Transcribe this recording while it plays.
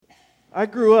I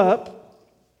grew up,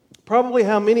 probably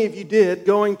how many of you did,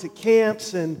 going to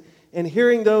camps and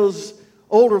hearing those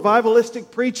old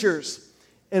revivalistic preachers.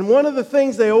 And one of the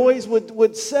things they always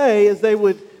would say is they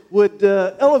would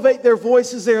elevate their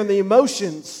voices there and the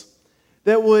emotions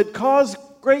that would cause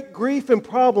great grief and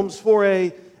problems for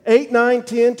a 8, 9,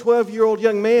 10, 12-year-old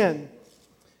young man.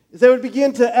 Is they would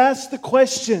begin to ask the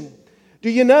question, do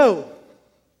you know?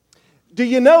 Do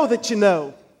you know that you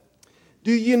know?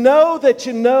 Do you know that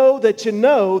you know that you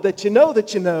know that you know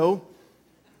that you know?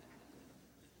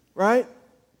 Right?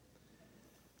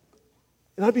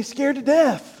 And I'd be scared to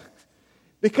death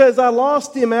because I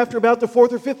lost him after about the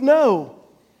fourth or fifth no.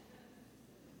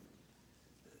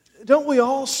 Don't we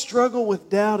all struggle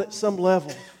with doubt at some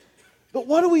level? But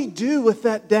what do we do with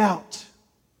that doubt?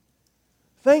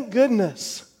 Thank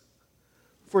goodness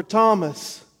for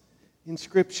Thomas in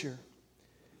Scripture,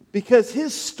 because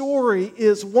his story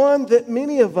is one that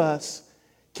many of us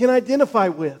can identify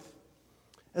with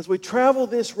as we travel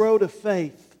this road of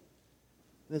faith,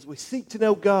 and as we seek to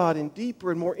know God in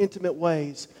deeper and more intimate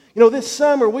ways. You know, this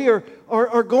summer we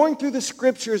are going through the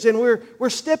Scriptures, and we're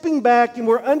stepping back and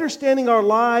we're understanding our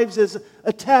lives as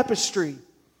a tapestry.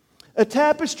 A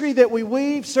tapestry that we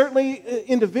weave, certainly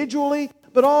individually,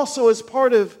 but also as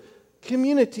part of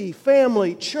community,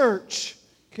 family, church,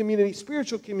 community,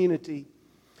 spiritual community.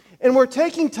 And we're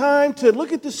taking time to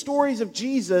look at the stories of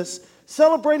Jesus,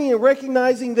 celebrating and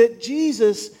recognizing that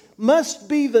Jesus must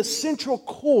be the central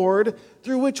cord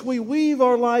through which we weave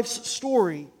our life's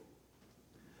story.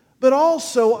 But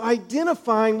also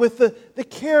identifying with the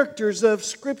characters of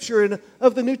Scripture and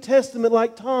of the New Testament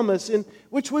like Thomas, in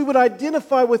which we would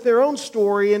identify with their own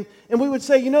story, and we would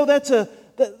say, you know, that's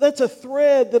a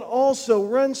thread that also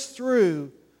runs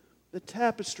through the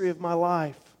tapestry of my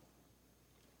life.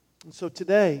 And so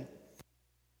today,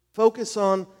 focus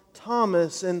on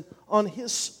Thomas and on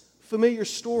his familiar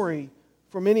story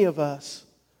for many of us.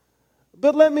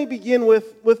 But let me begin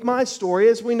with my story.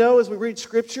 As we know, as we read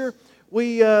Scripture,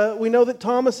 we know that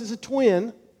Thomas is a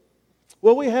twin.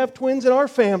 Well, we have twins in our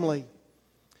family.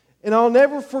 And I'll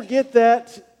never forget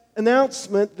that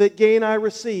announcement that Gay and I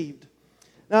received.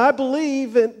 Now, I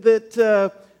believe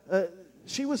that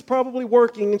she was probably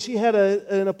working, and she had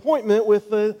an appointment with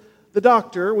the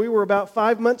doctor. We were about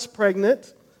 5 months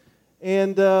pregnant,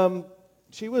 and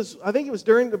she was, I think it was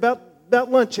during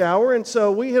about lunch hour, and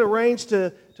so we had arranged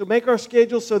to make our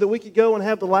schedule so that we could go and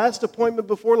have the last appointment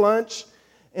before lunch,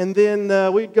 and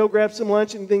then we'd go grab some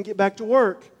lunch and then get back to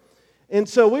work. And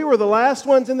so we were the last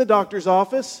ones in the doctor's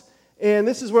office, and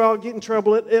this is where I'll get in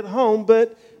trouble at home,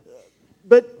 but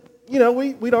you know,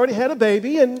 we'd already had a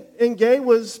baby, and Gay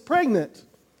was pregnant.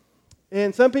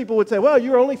 And some people would say, well,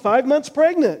 you're only 5 months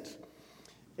pregnant.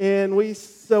 And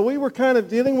so we were kind of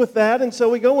dealing with that, and so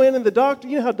we go in, and the doctor,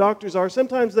 you know how doctors are,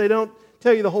 sometimes they don't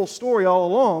tell you the whole story all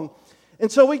along.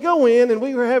 And so we go in, and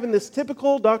we were having this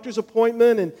typical doctor's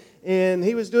appointment, and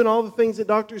he was doing all the things that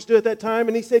doctors do at that time,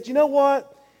 and he said, you know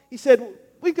what? He said,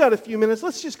 we've got a few minutes,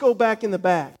 let's just go back in the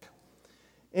back.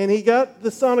 And he got the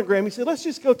sonogram. He said, let's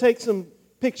just go take some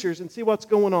pictures and see what's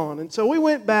going on. And so we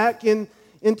went back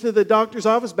into the doctor's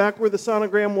office, back where the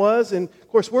sonogram was, and of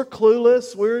course we're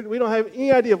clueless. We don't have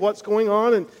any idea of what's going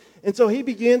on, and so he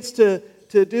begins to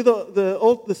do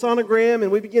the sonogram,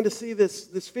 and we begin to see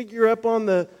this figure up on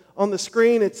the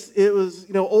screen. It was,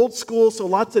 you know, old school, so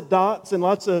lots of dots and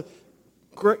lots of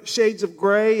shades of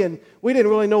gray, and we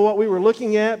didn't really know what we were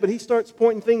looking at. But he starts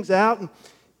pointing things out, and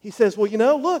he says, "Well, you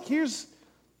know, look, here's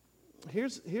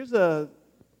a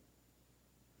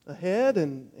head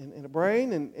and a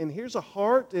brain, and here's a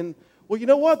heart, and well, you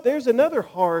know what? There's another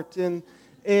heart, and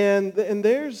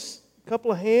there's a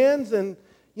couple of hands, and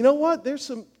you know what? There's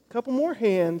a couple more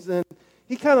hands." And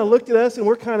he kind of looked at us, and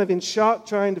we're kind of in shock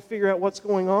trying to figure out what's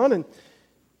going on, and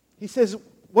he says,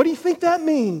 "What do you think that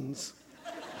means?"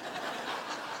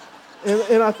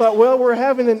 and I thought, well, we're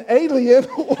having an alien,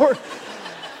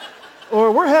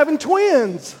 or we're having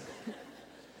twins.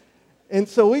 And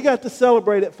so we got to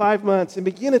celebrate at 5 months and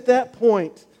begin at that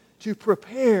point to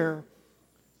prepare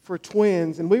for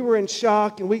twins. And we were in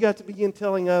shock, and we got to begin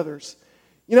telling others.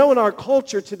 You know, in our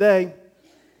culture today,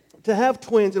 to have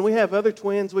twins, and we have other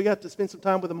twins, we got to spend some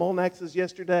time with the Molnaxes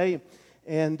yesterday,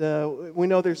 and we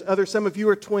know there's some of you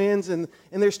are twins, and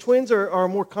there's twins are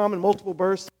more common, multiple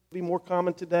births be more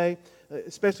common today,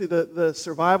 especially the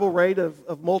survival rate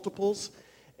of multiples.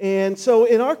 And so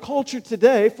in our culture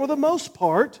today, for the most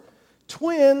part,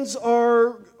 twins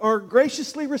are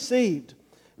graciously received.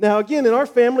 Now, again, in our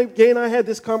family, Gay and I had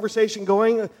this conversation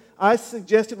going. I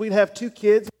suggested we'd have 2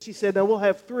 kids. She said, no, we'll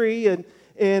have 3.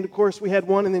 And of course, we had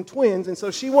 1 and then twins. And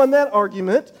so she won that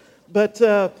argument. But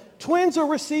twins are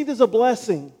received as a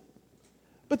blessing.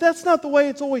 But that's not the way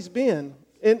it's always been.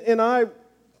 And I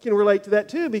can relate to that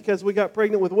too, because we got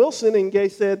pregnant with Wilson and Gay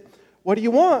said, "What do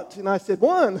you want?" And I said,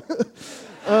 "One."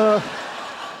 But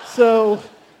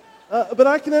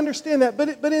I can understand that.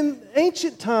 But in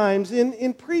ancient times,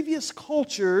 in previous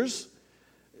cultures,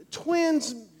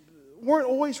 twins weren't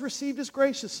always received as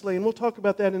graciously, and we'll talk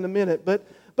about that in a minute. But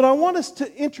I want us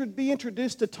to be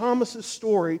introduced to Thomas's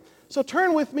story. So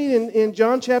turn with me in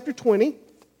John chapter 20.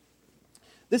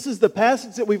 This is the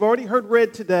passage that we've already heard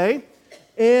read today.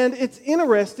 And it's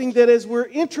interesting that as we're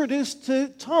introduced to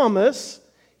Thomas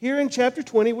here in chapter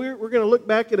 20, we're going to look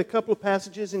back at a couple of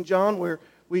passages in John where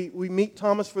we meet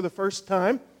Thomas for the first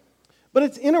time. But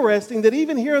it's interesting that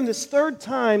even here in this third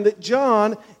time that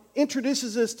John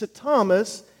introduces us to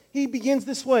Thomas, he begins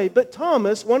this way. But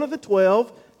Thomas, one of the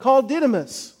 12, called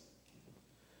Didymus.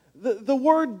 The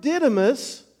word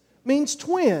Didymus means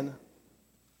twin.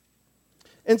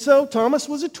 And so Thomas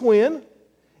was a twin,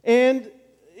 and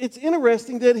it's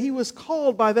interesting that he was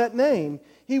called by that name.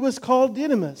 He was called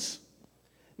Didymus.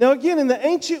 Now again, in the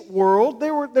ancient world,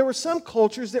 there were some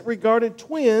cultures that regarded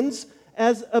twins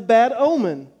as a bad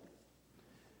omen.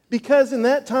 Because in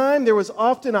that time, there was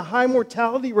often a high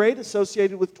mortality rate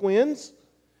associated with twins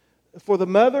for the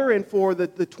mother and for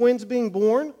the twins being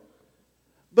born.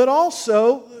 But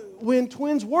also, when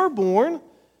twins were born,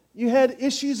 you had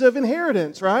issues of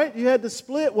inheritance, right? You had to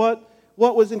split what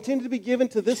was intended to be given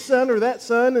to this son or that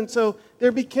son, and so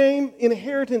there became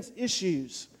inheritance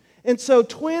issues. And so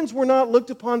twins were not looked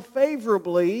upon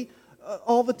favorably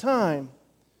all the time.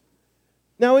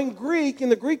 Now in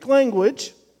the Greek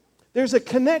language, there's a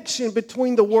connection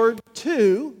between the word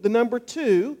two, the number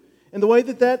two, and the way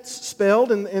that that's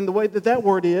spelled and the way that that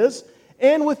word is,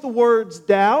 and with the words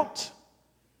doubt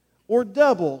or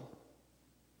double.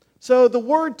 So the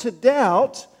word to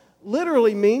doubt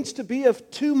literally means to be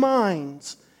of two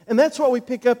minds. And that's what we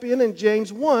pick up in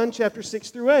James 1, chapter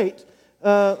 6 through 8.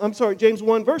 James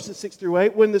 1, verses 6 through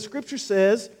 8, when the scripture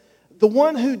says, "The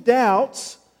one who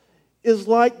doubts is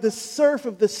like the surf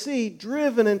of the sea,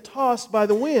 driven and tossed by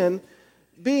the wind,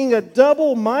 being a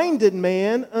double-minded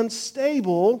man,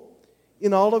 unstable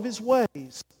in all of his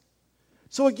ways."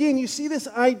 So again, you see this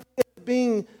idea of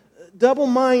being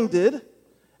double-minded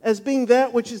as being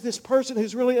that which is this person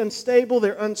who's really unstable,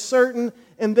 they're uncertain,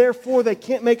 and therefore they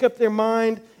can't make up their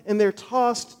mind, and they're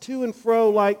tossed to and fro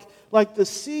like the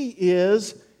sea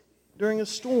is during a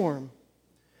storm.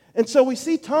 And so we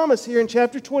see Thomas here in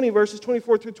chapter 20, verses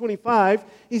 24 through 25.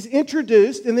 He's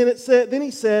introduced, and then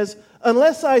he says,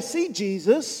 "Unless I see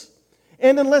Jesus,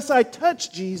 and unless I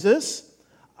touch Jesus,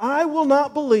 I will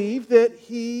not believe that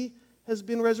he has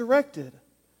been resurrected."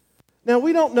 Now,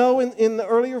 we don't know in the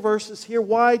earlier verses here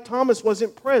why Thomas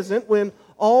wasn't present when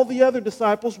all the other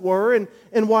disciples were,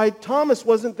 and why Thomas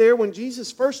wasn't there when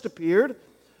Jesus first appeared.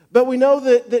 But we know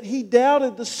that he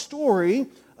doubted the story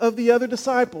of the other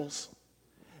disciples.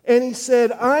 And he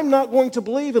said, "I'm not going to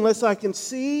believe unless I can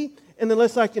see and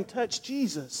unless I can touch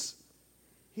Jesus."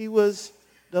 He was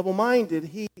double-minded.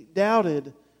 He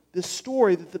doubted this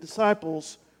story that the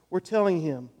disciples were telling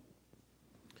him.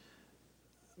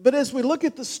 But as we look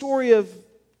at the story of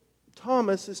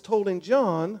Thomas as told in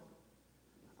John,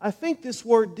 I think this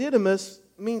word Didymus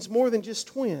means more than just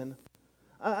twin.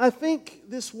 I think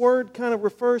this word kind of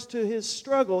refers to his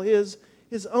struggle, his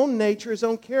own nature, his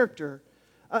own character.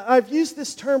 I've used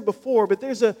this term before, but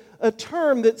there's a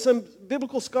term that some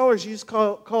biblical scholars use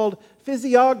called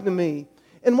physiognomy.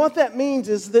 And what that means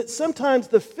is that sometimes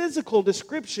the physical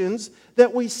descriptions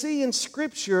that we see in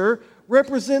Scripture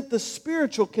represent the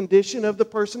spiritual condition of the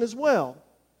person as well.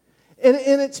 And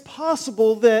it's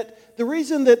possible that the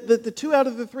reason that the 2 out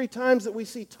of the 3 times that we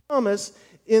see Thomas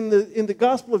in the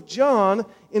Gospel of John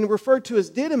and referred to as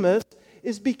Didymus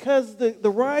is because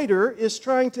the writer is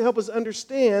trying to help us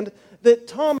understand that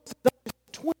Thomas is not just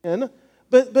a twin,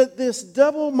 but this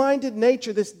double-minded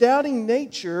nature, this doubting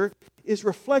nature is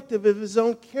reflective of his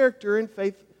own character and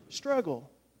faith struggle.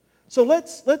 So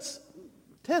let's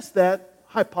test that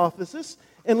hypothesis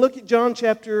and look at John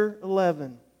chapter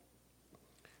 11.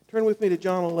 Turn with me to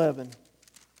John 11.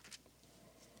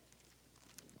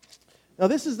 Now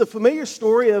this is the familiar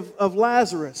story of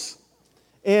Lazarus.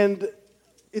 And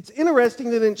it's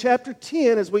interesting that in chapter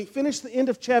 10, as we finish the end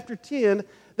of chapter 10,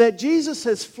 that Jesus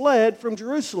has fled from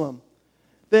Jerusalem.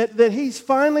 That he's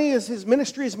finally, as his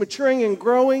ministry is maturing and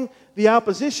growing, the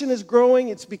opposition is growing,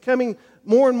 it's becoming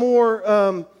more and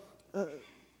more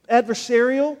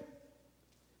adversarial.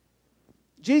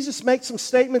 Jesus makes some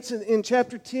statements in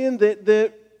chapter 10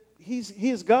 that he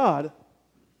is God.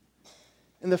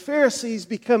 And the Pharisees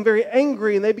become very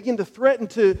angry, and they begin to threaten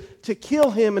to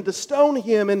kill him and to stone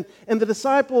him. And the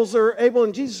disciples are able,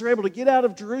 and Jesus are able to get out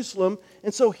of Jerusalem.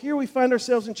 And so here we find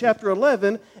ourselves in chapter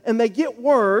 11, and they get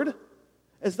word,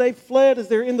 as they've fled, as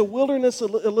they're in the wilderness a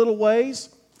little ways,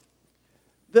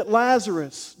 that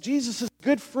Lazarus, Jesus'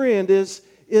 good friend, is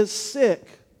sick.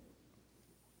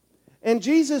 And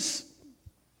Jesus,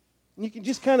 you can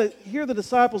just kind of hear the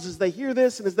disciples as they hear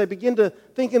this and as they begin to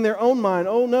think in their own mind,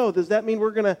 oh no, does that mean we're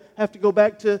going to have to go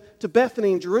back to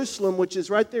Bethany in Jerusalem, which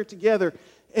is right there together?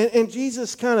 And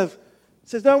Jesus kind of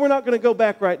says, no, we're not going to go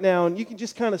back right now. And you can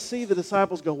just kind of see the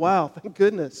disciples go, wow, thank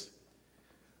goodness.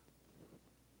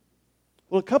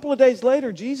 Well, a couple of days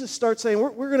later, Jesus starts saying,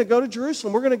 we're going to go to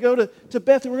Jerusalem. We're going to go to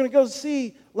Bethany. We're going to go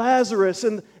see Lazarus.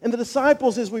 And the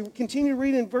disciples, as we continue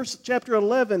reading in chapter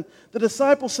 11, the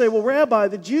disciples say, well, Rabbi,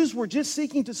 the Jews were just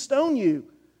seeking to stone you.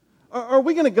 Are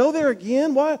we going to go there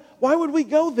again? Why would we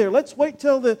go there? Let's wait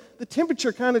till the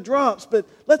temperature kind of drops, but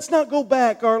let's not go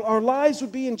back. Our lives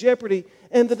would be in jeopardy.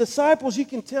 And the disciples, you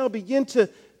can tell, begin to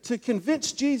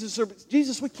convince Jesus,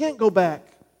 Jesus, we can't go back.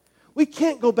 We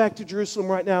can't go back to Jerusalem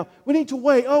right now. We need to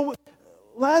wait. Oh,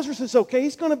 Lazarus is okay.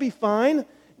 He's going to be fine.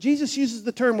 Jesus uses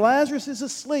the term, Lazarus is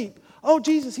asleep. Oh,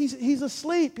 Jesus, he's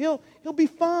asleep. He'll be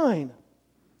fine.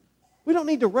 We don't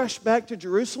need to rush back to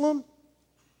Jerusalem.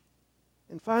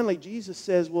 And finally, Jesus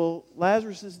says, well,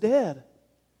 Lazarus is dead.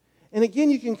 And again,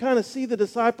 you can kind of see the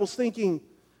disciples thinking,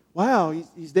 wow,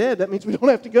 he's dead. That means we don't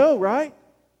have to go, right?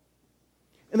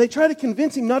 And they try to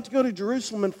convince him not to go to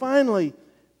Jerusalem. And finally,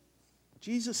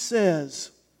 Jesus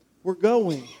says, we're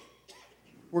going.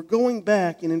 We're going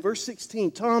back. And in verse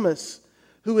 16, Thomas,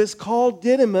 who is called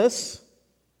Didymus,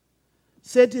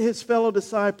 said to his fellow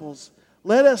disciples,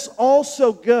 let us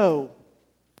also go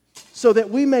so that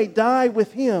we may die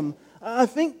with him. I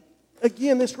think,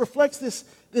 again, this reflects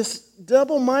this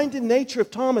double-minded nature of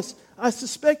Thomas. I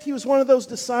suspect he was one of those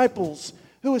disciples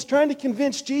who was trying to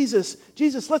convince Jesus,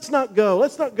 let's not go.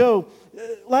 Let's not go.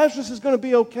 Lazarus is going to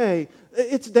be okay.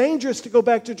 It's dangerous to go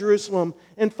back to Jerusalem.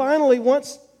 And finally,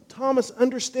 once Thomas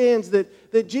understands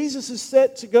that Jesus is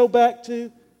set to go back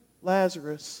to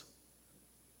Lazarus,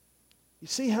 you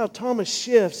see how Thomas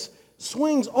shifts,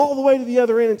 swings all the way to the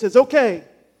other end and says, okay,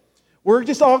 we're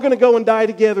just all going to go and die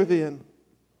together then.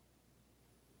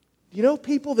 You know,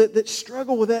 people that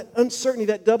struggle with that uncertainty,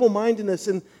 that double-mindedness,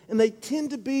 and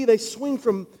they swing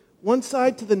from one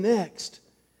side to the next.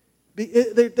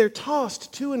 They're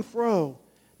tossed to and fro.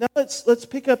 Now let's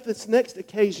pick up this next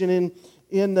occasion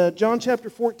in John chapter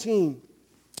 14.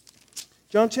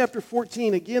 John chapter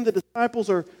 14, again, the disciples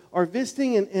are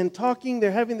visiting and talking.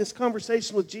 They're having this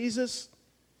conversation with Jesus.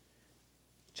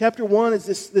 Chapter 1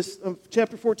 is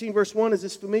chapter 14, verse 1 is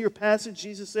this familiar passage.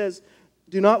 Jesus says,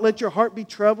 do not let your heart be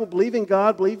troubled. Believe in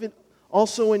God. Believe it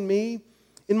also in me.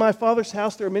 In my Father's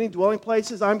house there are many dwelling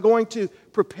places. I'm going to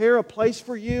prepare a place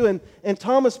for you. And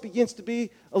Thomas begins to be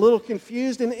a little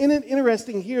confused. And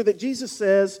interesting here that Jesus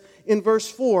says in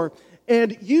verse 4,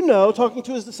 and you know, talking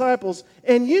to his disciples,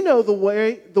 and you know the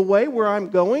way where I'm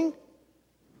going.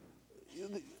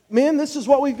 Men, this is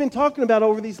what we've been talking about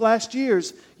over these last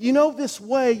years. You know this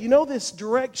way, you know this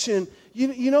direction,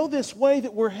 you know this way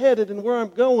that we're headed and where I'm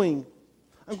going.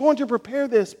 I'm going to prepare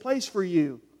this place for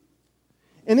you.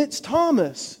 And it's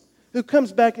Thomas who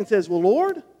comes back and says, well,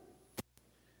 Lord,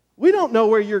 we don't know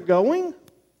where you're going.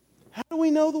 How do we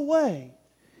know the way?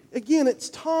 Again, it's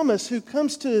Thomas who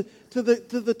comes to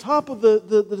the top of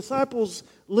the disciples'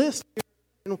 list.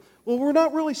 And, well, we're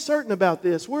not really certain about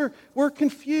this. We're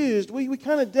confused. We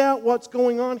kind of doubt what's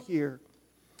going on here.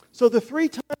 So the three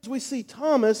times we see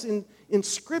Thomas in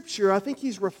Scripture, I think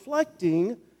he's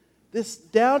reflecting this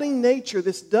doubting nature,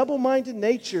 this double-minded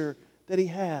nature that he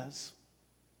has.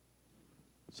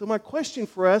 So my question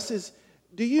for us is,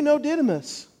 do you know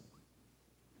Didymus?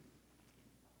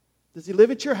 Does he live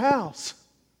at your house?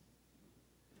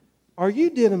 Are you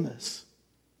Didymus?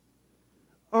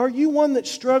 Are you one that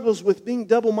struggles with being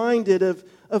double-minded,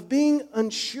 of being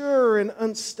unsure and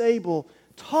unstable,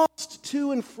 tossed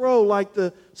to and fro like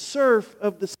the surf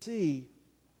of the sea?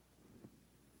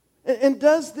 And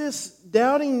does this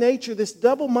doubting nature, this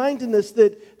double-mindedness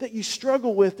that you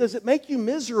struggle with, does it make you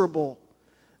miserable?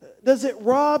 Does it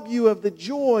rob you of the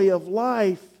joy of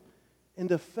life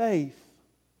and of faith?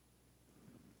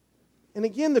 And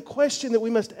again, the question that we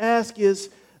must ask is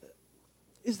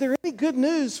there any good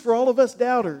news for all of us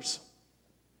doubters?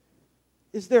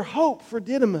 Is there hope for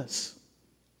Didymus?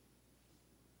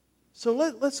 So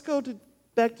let's go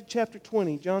back to chapter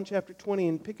 20, John chapter 20,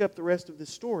 and pick up the rest of this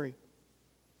story.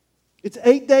 It's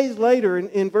 8 days later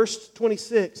in verse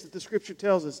 26 that the Scripture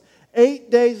tells us.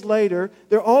 8 days later,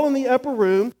 they're all in the upper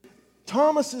room.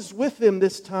 Thomas is with them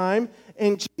this time,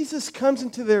 and Jesus comes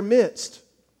into their midst.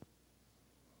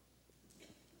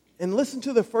 And listen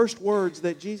to the first words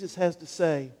that Jesus has to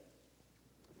say.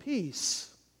 Peace.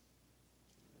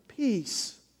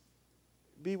 Peace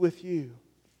be with you.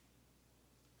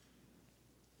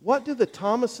 What do the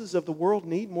Thomases of the world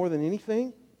need more than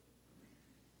anything?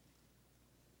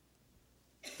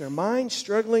 Their minds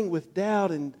struggling with doubt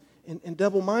and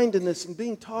double-mindedness and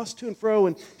being tossed to and fro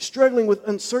and struggling with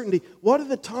uncertainty. What do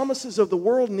the Thomases of the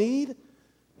world need?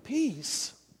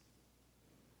 Peace.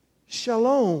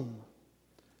 Shalom.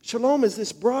 Shalom is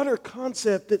this broader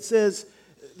concept that says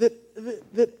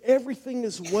that everything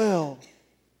is well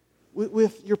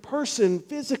with your person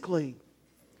physically,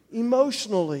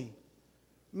 emotionally,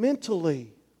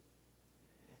 mentally.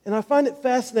 And I find it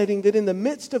fascinating that in the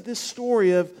midst of this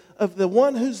story of the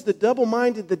one who's the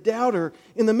double-minded, the doubter,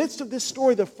 in the midst of this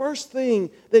story, the first thing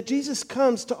that Jesus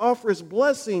comes to offer as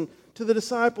blessing to the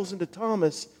disciples and to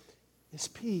Thomas is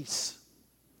peace.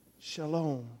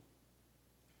 Shalom.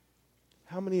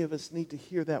 How many of us need to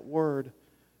hear that word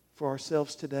for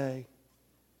ourselves today?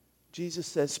 Jesus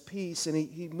says peace, and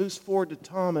he moves forward to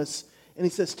Thomas, and he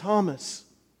says, Thomas,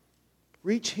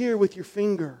 reach here with your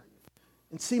finger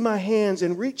and see my hands,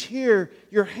 and reach here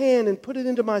your hand and put it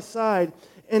into my side,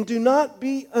 and do not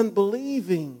be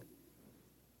unbelieving,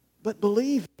 but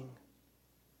believing.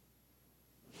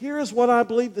 Here is what I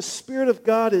believe the Spirit of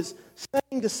God is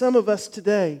saying to some of us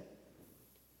today.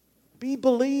 Be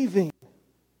believing,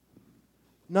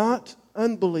 not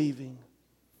unbelieving.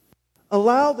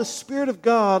 Allow the Spirit of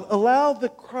God, allow the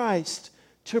Christ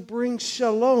to bring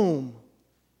shalom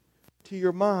to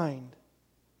your mind,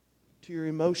 to your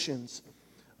emotions.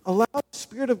 Allow the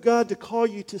Spirit of God to call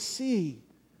you to see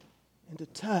and to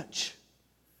touch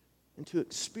and to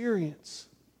experience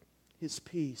His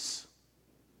peace.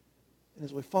 And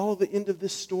as we follow the end of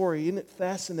this story, isn't it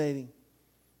fascinating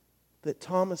that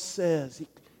Thomas says,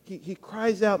 he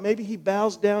cries out, maybe he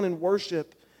bows down in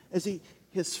worship as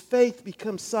his faith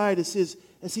becomes sight, as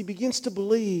he begins to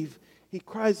believe, he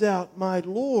cries out, my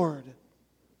Lord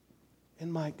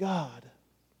and my God.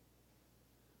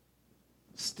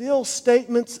 Still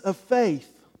statements of faith,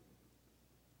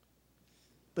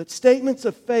 but statements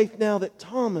of faith now that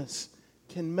Thomas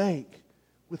can make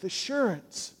with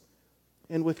assurance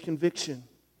and with conviction.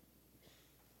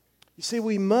 You see,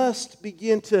 we must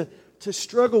begin to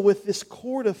struggle with this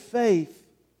cord of faith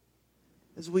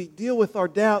as we deal with our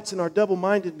doubts and our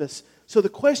double-mindedness. So the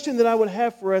question that I would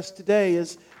have for us today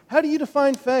is, how do you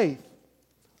define faith?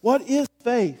 What is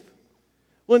faith?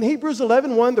 Well, in Hebrews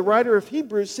 11:1, the writer of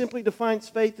Hebrews simply defines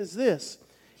faith as this.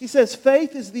 He says,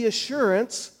 faith is the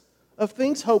assurance of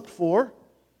things hoped for,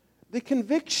 the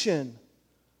conviction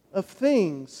of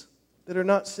things that are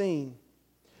not seen.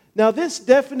 Now, this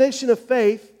definition of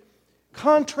faith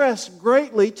contrasts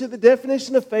greatly to the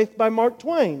definition of faith by Mark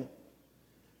Twain,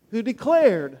 who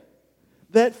declared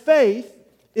that faith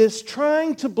is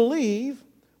trying to believe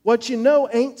what you know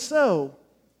ain't so.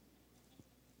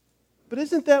 But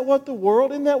isn't that what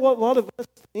isn't that what a lot of us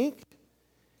think?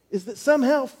 Is that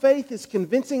somehow faith is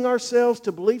convincing ourselves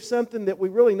to believe something that we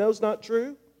really know is not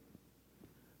true?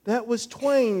 That was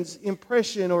Twain's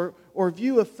impression or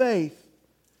view of faith.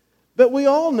 But we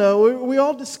all know, we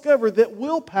all discover that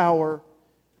willpower,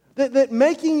 that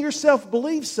making yourself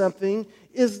believe something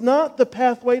is not the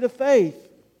pathway to faith.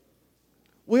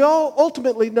 We all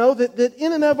ultimately know that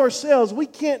in and of ourselves, we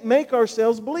can't make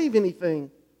ourselves believe anything.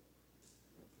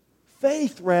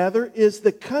 Faith, rather, is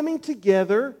the coming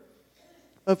together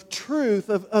of truth,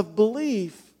 of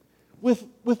belief,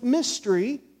 with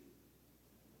mystery,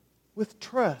 with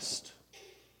trust.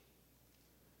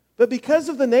 But because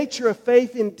of the nature of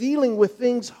faith in dealing with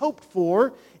things hoped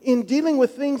for, in dealing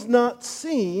with things not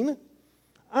seen,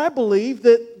 I believe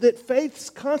that faith's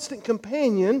constant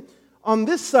companion on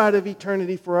this side of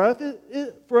eternity for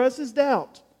us is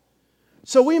doubt.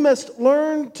 So we must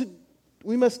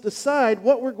decide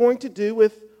what we're going to do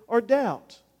with our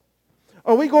doubt.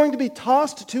 Are we going to be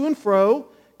tossed to and fro,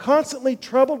 constantly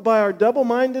troubled by our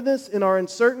double-mindedness and our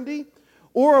uncertainty?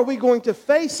 Or are we going to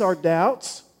face our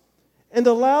doubts and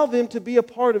allow them to be a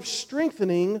part of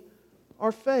strengthening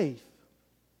our faith?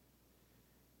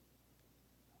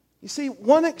 You see,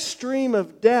 one extreme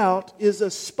of doubt is a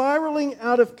spiraling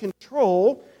out of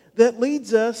control that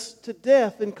leads us to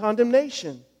death and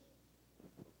condemnation.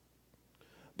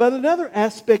 But another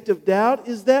aspect of doubt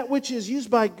is that which is used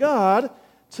by God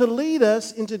to lead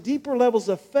us into deeper levels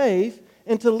of faith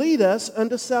and to lead us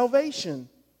unto salvation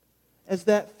as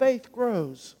that faith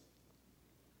grows.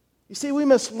 You see, we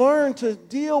must learn to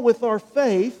deal with our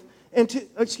faith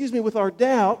with our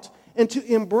doubt and to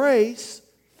embrace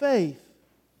faith.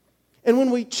 And when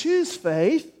we choose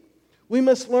faith, we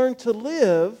must learn to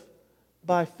live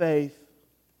by faith.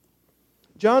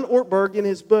 John Ortberg, in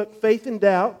his book, Faith and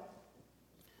Doubt,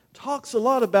 talks a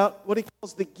lot about what he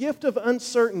calls the gift of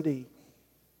uncertainty.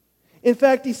 In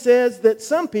fact, he says that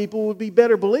some people would be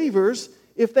better believers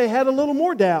if they had a little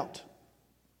more doubt.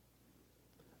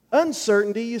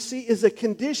 Uncertainty, you see, is a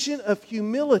condition of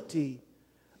humility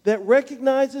that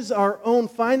recognizes our own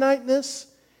finiteness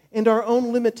and our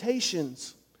own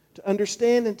limitations, to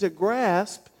understand and to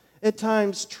grasp at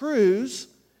times truths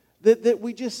that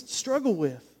we just struggle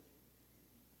with.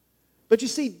 But you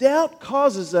see, doubt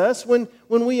causes us, when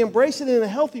we embrace it in a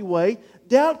healthy way,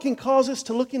 doubt can cause us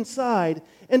to look inside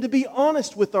and to be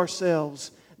honest with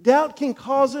ourselves. Doubt can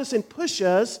cause us and push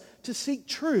us to seek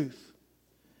truth.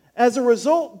 As a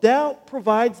result, doubt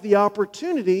provides the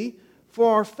opportunity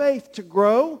for our faith to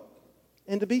grow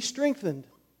and to be strengthened.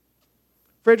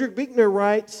 Frederick Buechner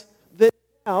writes that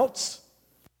doubts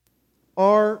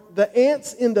are the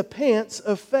ants in the pants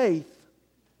of faith.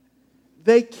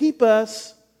 They keep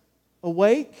us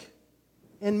awake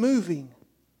and moving.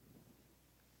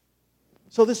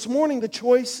 So this morning, the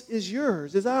choice is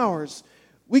yours, is ours.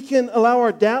 We can allow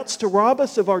our doubts to rob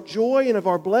us of our joy and of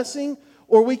our blessing,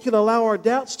 or we can allow our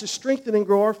doubts to strengthen and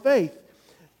grow our faith.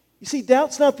 You see,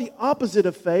 doubt's not the opposite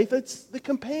of faith, it's the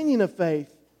companion of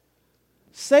faith.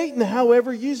 Satan,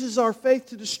 however, uses our faith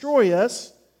to destroy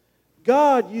us.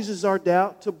 God uses our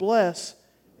doubt to bless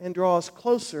and draw us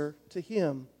closer to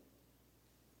Him.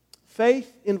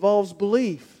 Faith involves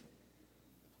belief,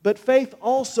 but faith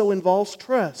also involves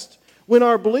trust. When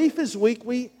our belief is weak,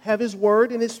 we have His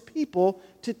Word and His people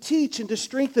to teach and to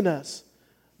strengthen us.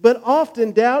 But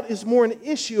often doubt is more an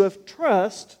issue of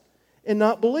trust and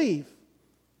not belief.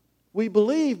 We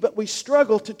believe, but we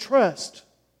struggle to trust.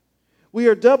 We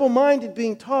are double-minded,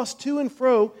 being tossed to and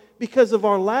fro because of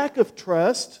our lack of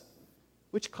trust,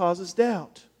 which causes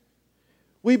doubt.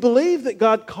 We believe that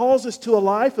God calls us to a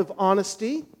life of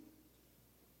honesty,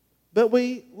 but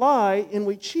we lie and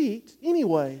we cheat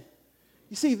anyway.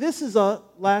 You see, this is a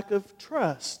lack of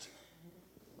trust,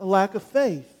 a lack of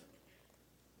faith.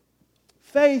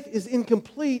 Faith is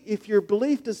incomplete if your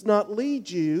belief does not lead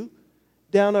you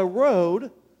down a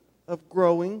road of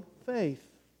growing faith.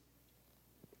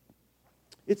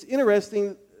 It's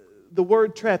interesting, the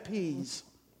word trapeze.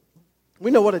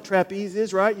 We know what a trapeze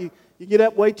is, right? You get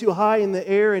up way too high in the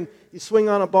air and you swing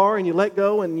on a bar and you let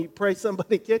go and you pray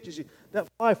somebody catches you. That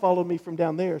fly followed me from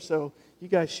down there, so you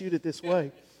guys shoot it this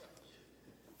way.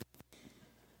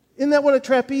 Isn't that what a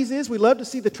trapeze is? We love to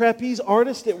see the trapeze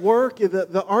artist at work,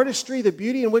 the artistry, the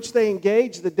beauty in which they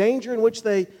engage, the danger in which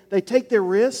they take their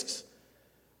risks.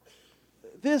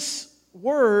 This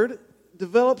word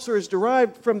develops or is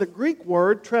derived from the Greek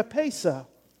word trapeza,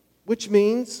 which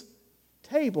means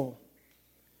table.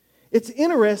 It's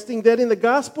interesting that in the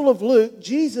Gospel of Luke,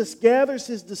 Jesus gathers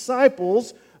His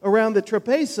disciples around the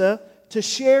trapeza to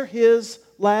share His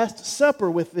Last Supper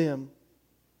with them.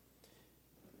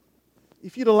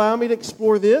 If you'd allow me to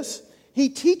explore this, He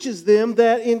teaches them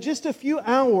that in just a few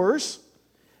hours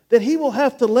that He will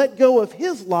have to let go of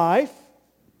His life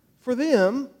for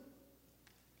them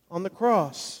on the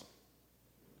cross.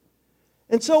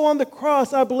 And so on the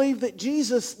cross, I believe that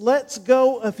Jesus lets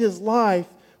go of His life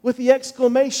with the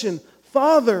exclamation,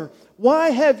 "Father,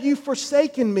 why have you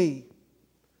forsaken me?"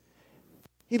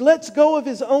 He lets go of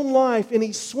His own life and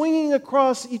He's swinging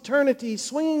across eternity,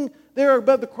 swinging there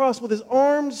above the cross with His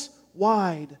arms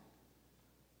wide.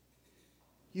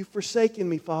 "You've forsaken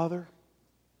me, Father."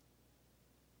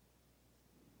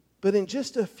 But in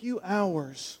just a few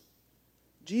hours,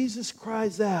 Jesus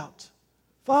cries out,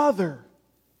 "Father,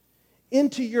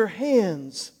 into your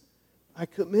hands I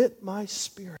commit my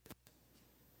spirit."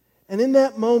 And in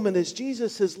that moment, as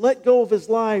Jesus has let go of His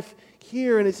life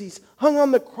here and as He's hung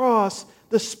on the cross,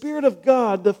 the Spirit of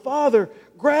God, the Father,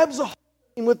 grabs a hold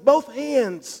of Him with both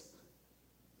hands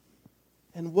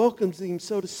and welcomes Him,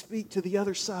 so to speak, to the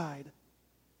other side.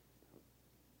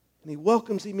 And He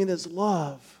welcomes Him in His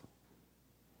love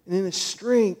and in His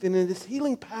strength and in His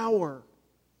healing power.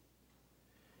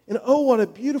 And oh, what a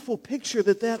beautiful picture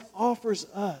that offers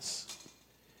us.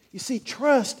 You see,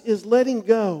 trust is letting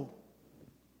go.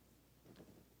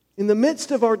 In the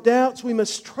midst of our doubts, we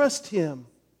must trust Him.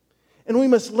 And we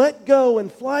must let go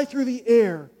and fly through the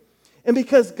air. And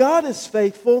because God is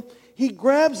faithful, He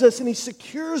grabs us and He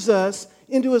secures us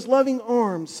into His loving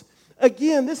arms.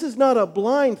 Again, this is not a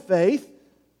blind faith.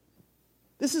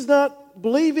 This is not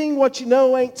believing what you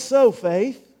know ain't so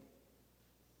faith.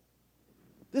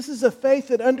 This is a faith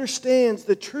that understands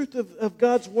the truth of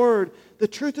God's Word, the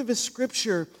truth of His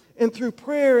Scripture, and through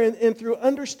prayer and through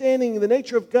understanding the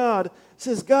nature of God,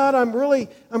 says, God, I'm really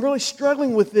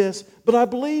struggling with this, but I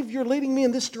believe you're leading me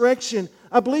in this direction.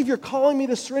 I believe you're calling me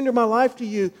to surrender my life to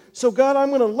you. So God, I'm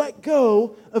going to let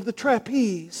go of the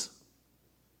trapeze.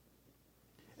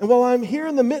 And while I'm here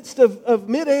in the midst of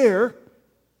midair,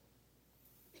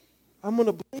 I'm going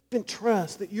to believe and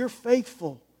trust that you're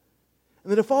faithful.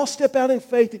 And that if I'll step out in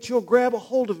faith, that you'll grab a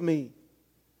hold of me.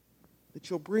 That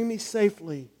you'll bring me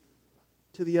safely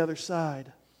to the other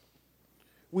side.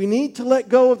 We need to let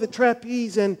go of the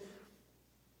trapeze, and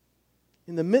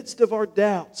in the midst of our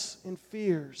doubts and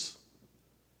fears,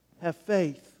 have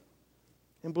faith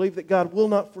and believe that God will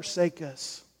not forsake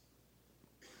us.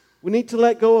 We need to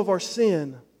let go of our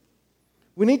sin.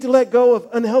 We need to let go of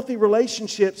unhealthy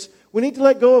relationships. We need to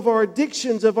let go of our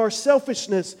addictions, of our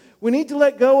selfishness. We need to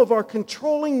let go of our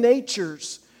controlling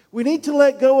natures. We need to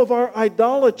let go of our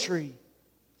idolatry.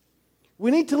 We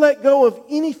need to let go of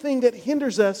anything that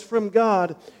hinders us from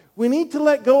God. We need to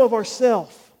let go of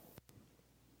ourselves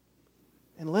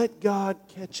and let God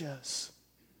catch us.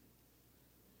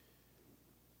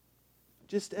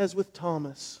 Just as with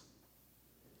Thomas,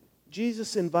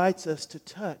 Jesus invites us to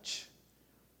touch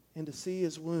and to see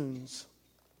his wounds.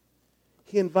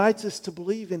 He invites us to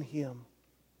believe in him.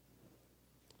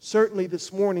 Certainly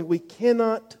this morning we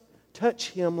cannot touch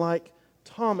him like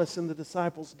Thomas and the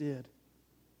disciples did.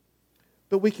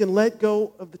 But we can let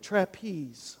go of the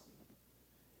trapeze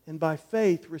and by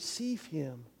faith receive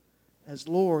him as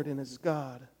Lord and as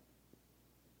God.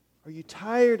 Are you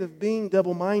tired of being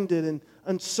double-minded and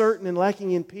uncertain and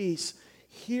lacking in peace?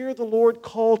 Hear the Lord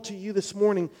call to you this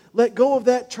morning. Let go of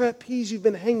that trapeze you've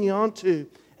been hanging on to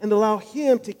and allow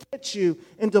him to catch you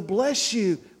and to bless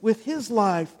you with his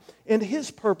life and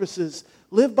his purposes.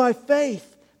 Live by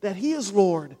faith that he is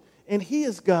Lord and he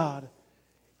is God,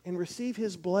 and receive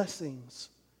his blessings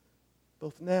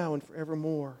both now and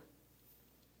forevermore.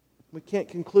 We can't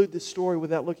conclude this story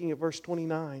without looking at verse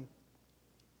 29.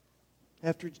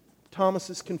 After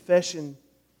Thomas's confession,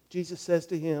 Jesus says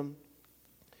to him,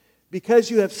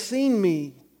 "Because you have seen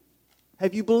me,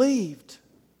 have you believed?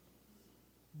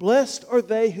 Blessed are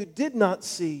they who did not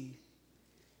see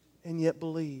and yet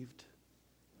believed."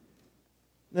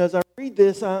 Now, as I read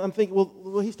this, I'm thinking,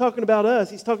 well, he's talking about us.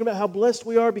 He's talking about how blessed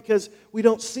we are because we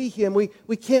don't see him. We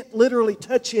can't literally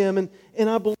touch him, and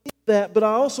I believe that. But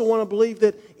I also want to believe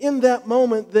that in that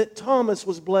moment that Thomas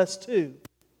was blessed too.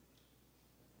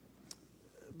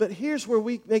 But here's where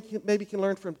we maybe can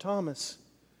learn from Thomas.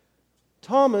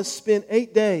 Thomas spent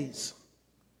 8 days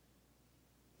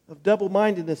of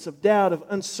double-mindedness, of doubt, of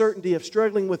uncertainty, of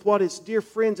struggling with what his dear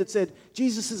friends had said.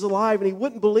 Jesus is alive, and he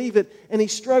wouldn't believe it, and he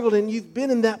struggled. And you've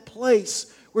been in that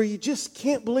place where you just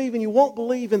can't believe and you won't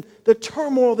believe, and the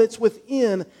turmoil that's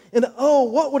within. And oh,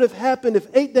 what would have happened if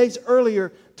 8 days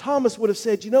earlier Thomas would have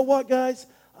said, "You know what, guys?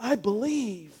 I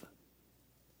believe."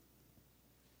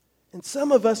 And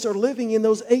some of us are living in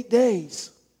those 8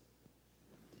 days.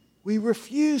 We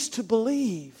refuse to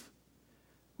believe.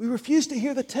 We refuse to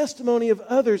hear the testimony of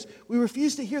others. We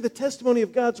refuse to hear the testimony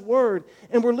of God's Word.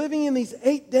 And we're living in these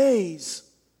 8 days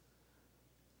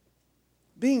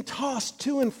being tossed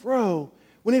to and fro,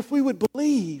 when if we would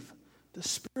believe, the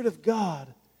Spirit of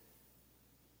God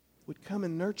would come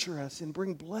and nurture us and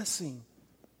bring blessing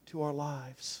to our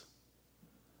lives.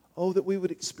 Oh, that we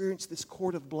would experience this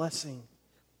cord of blessing,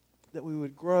 that we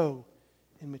would grow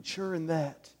and mature in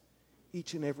that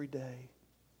each and every day.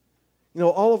 You know,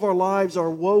 all of our lives are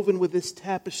woven with this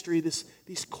tapestry,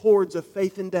 these cords of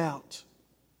faith and doubt.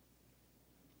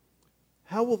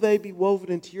 How will they be woven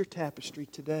into your tapestry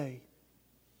today?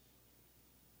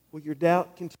 Will your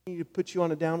doubt continue to put you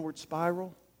on a downward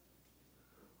spiral?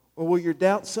 Or will your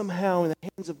doubt somehow in the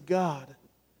hands of God,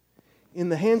 in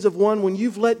the hands of one, when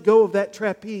you've let go of that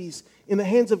trapeze, in the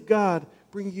hands of God,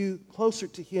 bring you closer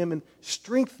to him and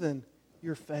strengthen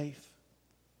your faith?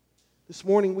 This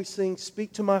morning we sing,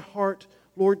 "Speak to my heart,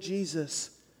 Lord Jesus.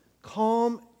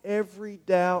 Calm every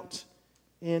doubt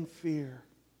and fear.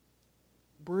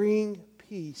 Bring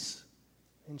peace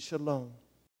and shalom."